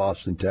and out of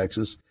Austin,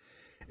 Texas.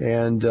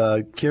 And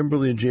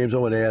Kimberly and James, I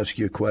want to ask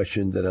you a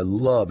question that I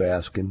love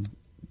asking.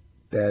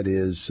 That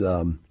is,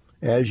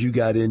 as you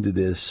got into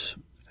this,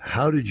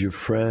 how did your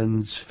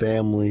friends,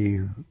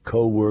 family,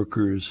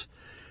 co-workers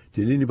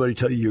Did anybody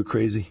tell you you're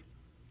crazy?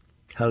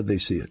 How did they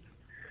see it?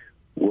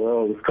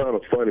 Well, it's kind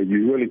of funny.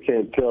 You really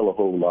can't tell a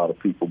whole lot of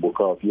people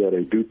because,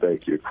 they do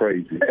think you're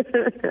crazy.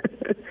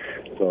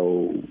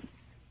 So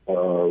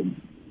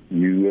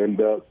you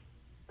end up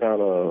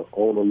kind of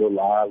on a little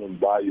island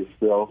by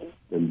yourself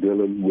and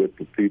dealing with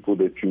the people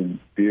that you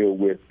deal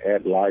with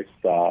at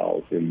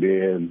Lifestyles. And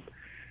then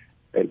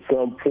at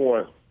some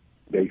point,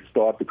 they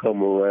start to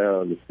come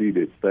around to see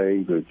that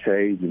things are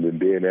changing, and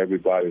then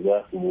everybody's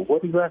asking, well,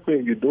 what exactly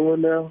are you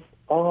doing now?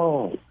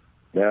 Oh,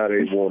 now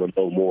they want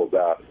to know more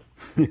about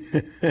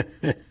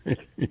it.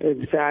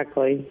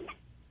 Exactly.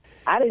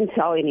 I didn't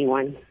tell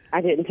anyone.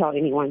 I just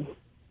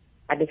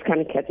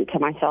kind of kept it to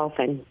myself,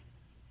 and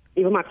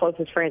even my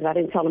closest friends, I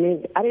didn't tell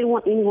them. I didn't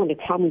want anyone to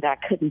tell me that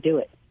I couldn't do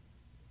it.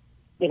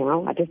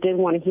 I just didn't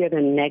want to hear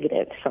the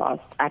negative, so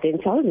I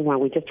didn't tell anyone.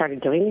 We just started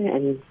doing it,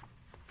 and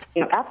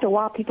after a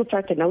while, people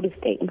start to notice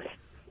things,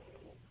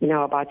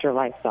 about your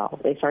lifestyle.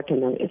 They start to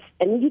notice,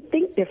 and you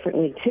think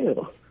differently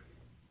too.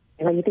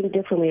 You think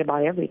differently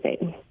about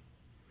everything.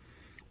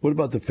 What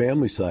about the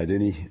family side?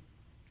 Any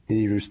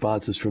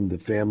responses from the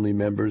family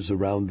members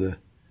around the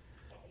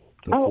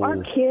whole...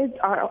 Our kids,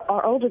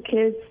 our older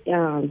kids,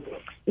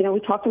 we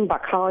talked to them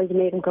about college,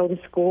 made them go to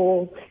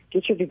school,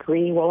 get your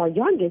degree. Well, our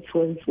youngest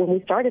was, when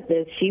we started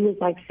this, she was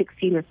like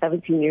 16 or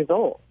 17 years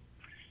old.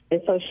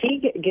 And so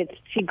she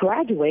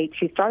graduates,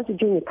 she starts a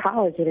junior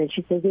college, and then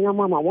she says,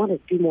 Mom, I want to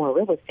do more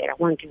real estate. I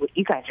want to do what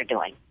you guys are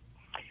doing.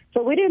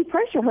 So we didn't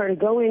pressure her to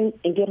go in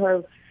and get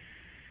her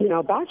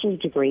bachelor's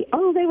degree.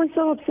 Oh, they were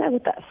so upset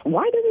with us.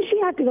 Why doesn't she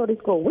have to go to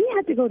school? We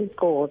had to go to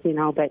school,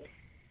 but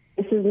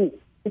it's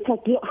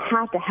like you don't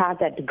have to have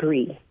that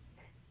degree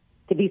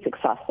to be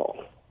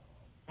successful,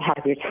 to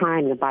have your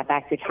time, to buy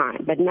back your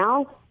time. But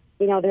now,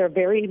 they're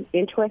very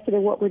interested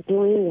in what we're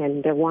doing,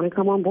 and they want to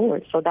come on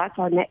board. So that's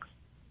our next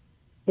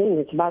thing.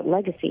 It's about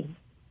legacy.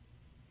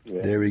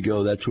 Yeah. There we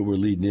go. That's what we're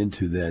leading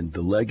into then.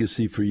 The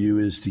legacy for you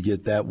is to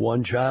get that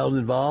one child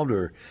involved,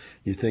 or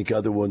you think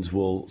other ones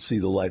will see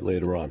the light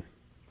later on?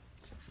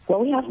 Well,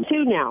 we have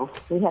two now.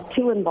 We have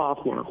two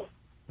involved now.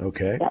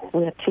 Okay. Yeah,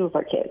 we have two of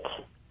our kids.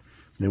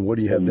 And what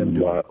do you have them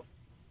do? Our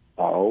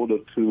older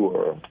two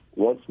are,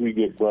 once we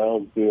get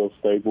Brownsville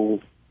stable,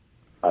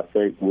 I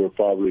think we're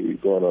probably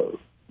going to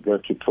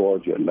venture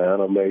towards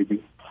Atlanta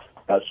maybe.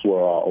 That's where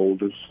our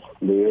oldest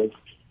lives,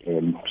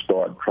 and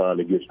start trying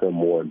to get them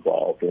more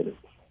involved in it.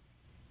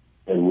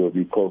 And we'll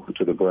be closer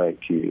to the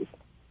grandkids.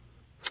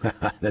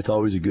 That's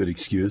always a good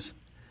excuse.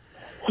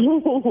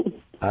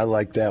 I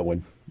like that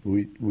one.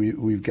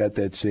 We've got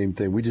that same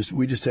thing. We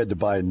just had to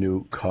buy a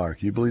new car.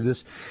 Can you believe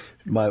this?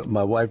 My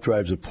wife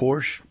drives a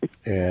Porsche,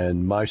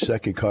 and my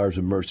second car is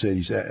a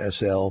Mercedes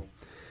SL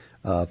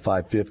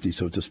 550,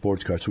 so it's a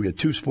sports car. So we had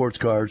two sports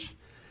cars,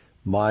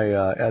 my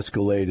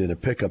Escalade and a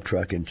pickup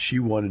truck, and she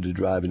wanted to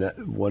drive and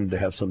wanted to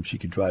have something she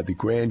could drive the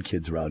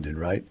grandkids around in,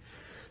 right?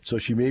 So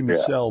she made me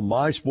sell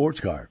my sports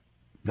car,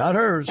 not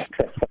hers.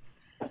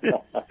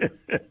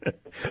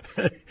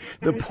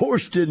 The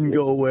Porsche didn't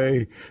go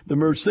away. The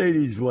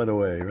Mercedes went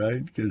away,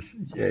 right? Because,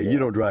 you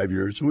don't drive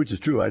yours, which is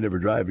true. I never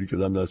drive it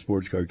because I'm not a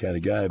sports car kind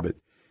of guy. But,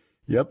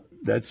 yep,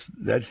 that's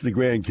the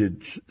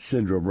grandkid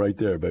syndrome right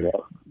there, baby.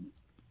 Yeah.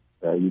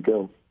 There you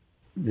go.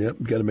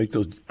 Yep, got to make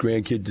those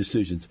grandkid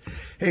decisions.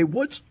 Hey,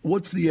 what's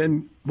the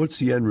end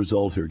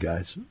result here,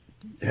 guys?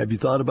 Have you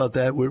thought about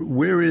that?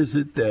 Where is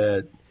it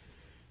that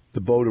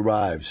the boat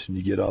arrives and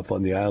you get off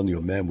on the island, you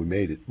go, man, we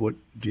made it. What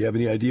do you have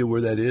any idea where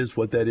that is,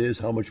 what that is,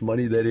 how much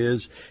money that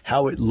is,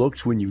 how it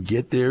looks when you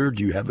get there?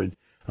 Do you have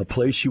a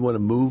place you want to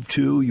move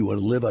to? You want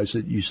to live?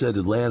 You said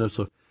Atlanta,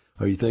 so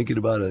are you thinking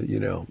about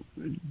do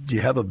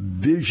you have a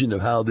vision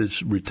of how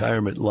this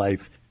retirement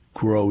life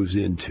grows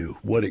into,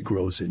 what it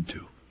grows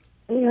into?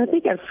 I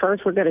think at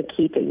first we're going to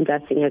keep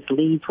investing as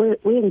leads.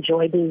 We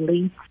enjoy being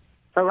leads.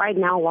 But right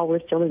now, while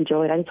we're still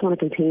enjoying it, I just want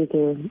to continue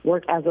to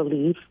work as a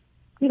lead,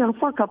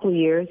 for a couple of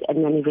years,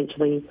 and then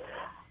eventually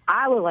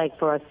I would like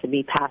for us to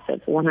be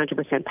passive,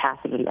 100%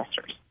 passive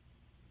investors,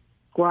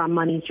 where our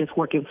money's just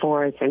working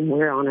for us and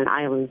we're on an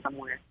island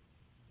somewhere,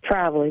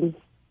 traveling.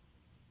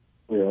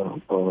 Yeah,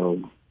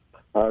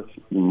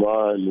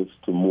 mine is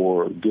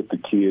to get the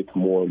kids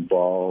more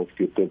involved,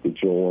 get them to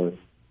join.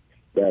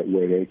 That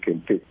way they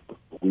can pick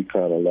what we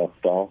kind of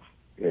left off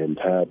and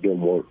have them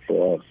work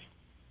for us.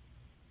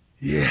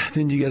 Yeah,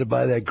 then you got to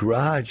buy that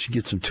garage and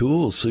get some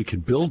tools so you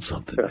can build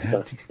something,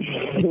 man.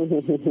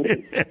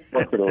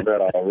 Working on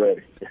that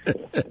already.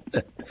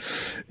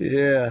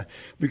 Yeah,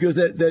 because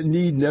that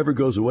need never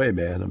goes away,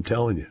 man. I'm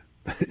telling you.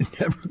 It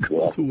never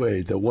goes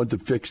away. The want to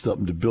fix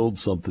something, to build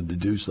something, to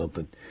do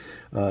something.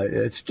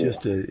 It's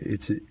just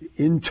it's an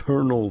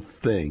internal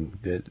thing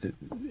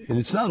and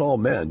it's not all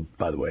men,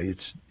 by the way.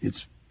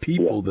 It's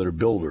people that are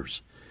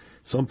builders.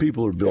 Some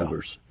people are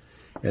builders.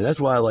 And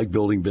that's why I like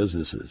building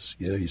businesses.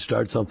 You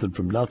start something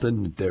from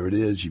nothing. There it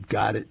is. You've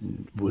got it.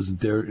 And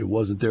it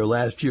wasn't there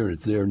last year, and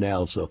it's there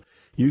now. So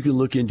you can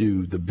look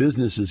into the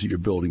businesses that you're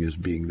building as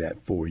being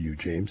that for you,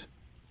 James.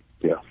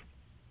 Yeah.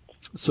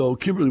 So,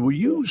 Kimberly, were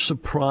you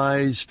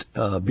surprised,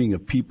 being a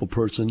people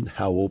person,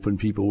 how open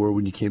people were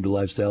when you came to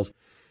Lifestyles?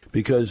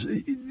 Because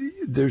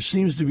there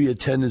seems to be a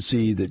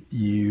tendency that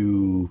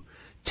you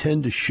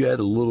tend to shed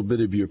a little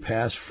bit of your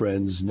past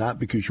friends, not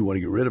because you want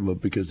to get rid of them,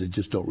 but because they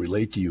just don't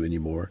relate to you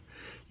anymore.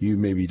 You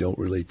maybe don't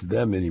relate to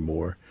them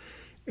anymore.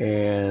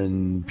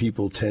 And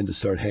people tend to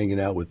start hanging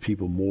out with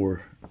people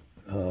more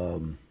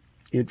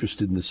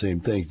interested in the same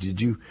thing.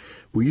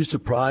 Were you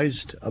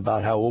surprised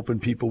about how open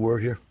people were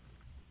here?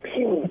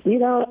 You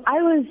know,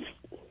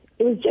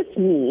 it was just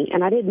me,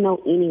 and I didn't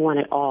know anyone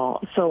at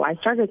all. So I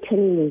started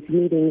attending these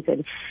meetings,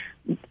 and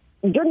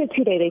during the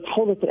 2 day, they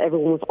told us that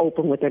everyone was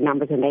open with their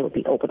numbers and they would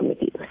be open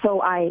with you.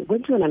 So I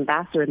went to an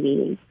ambassador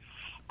meeting,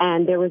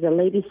 and there was a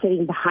lady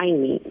sitting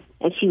behind me,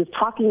 and she was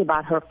talking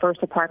about her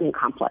first apartment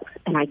complex.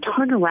 And I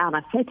turned around,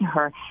 I said to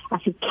her, I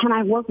said, "Can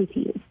I work with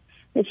you?"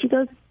 And she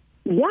goes,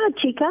 "Yeah,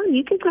 Chica,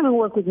 you can come and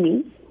work with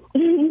me."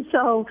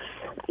 So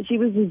she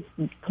was just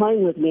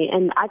playing with me,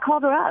 and I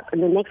called her up.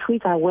 And the next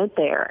week I went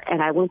there,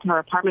 and I went to her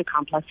apartment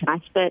complex, and I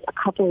spent a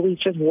couple of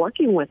weeks just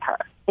working with her.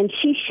 And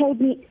she showed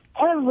me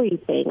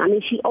everything. I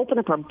mean, she opened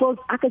up her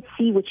books. I could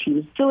see what she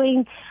was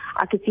doing.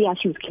 I could see how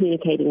she was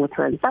communicating with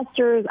her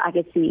investors. I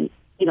could see,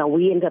 you know,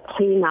 we ended up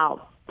cleaning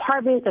out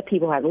apartments that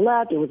people had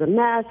left. It was a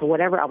mess or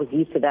whatever. I was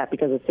used to that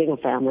because of single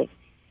family.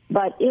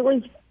 But it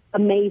was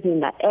amazing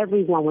that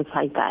everyone was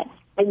like that.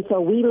 And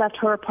so we left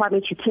her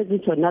apartment. She took me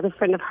to another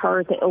friend of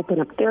hers. They opened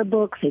up their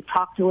books. They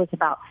talked to us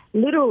about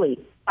literally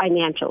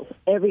financials,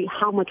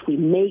 how much we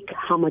make,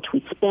 how much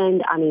we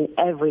spend. I mean,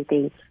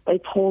 everything. They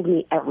told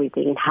me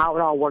everything and how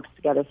it all works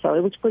together. So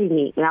it was pretty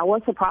neat. And I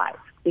was surprised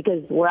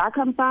because where I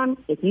come from,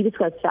 if you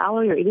discuss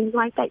salary or anything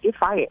like that, you're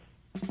fired.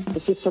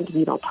 It's just something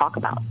you don't talk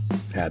about.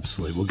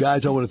 Absolutely. Well,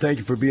 guys, I want to thank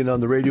you for being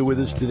on the radio with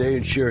us today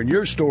and sharing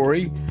your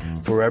story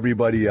for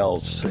everybody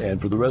else.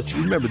 And for the rest of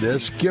you, remember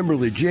this,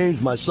 Kimberly,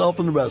 James, myself,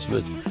 and the rest of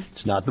it,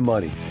 it's not the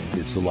money,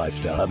 it's the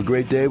lifestyle. Have a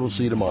great day. We'll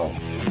see you tomorrow.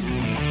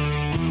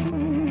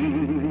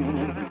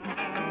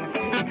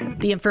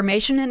 The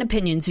information and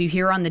opinions you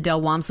hear on the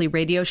Del Walmsley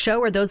Radio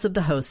Show are those of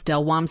the host,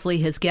 Del Walmsley,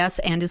 his guests,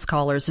 and his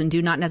callers, and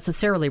do not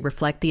necessarily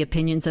reflect the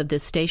opinions of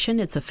this station,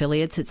 its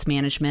affiliates, its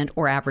management,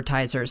 or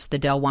advertisers. The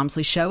Del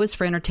Walmsley Show is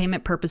for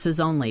entertainment purposes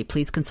only.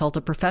 Please consult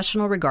a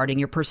professional regarding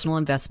your personal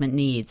investment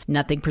needs.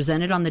 Nothing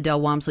presented on the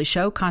Del Walmsley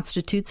Show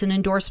constitutes an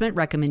endorsement,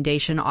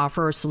 recommendation,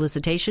 offer, or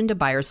solicitation to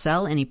buy or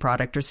sell any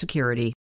product or security.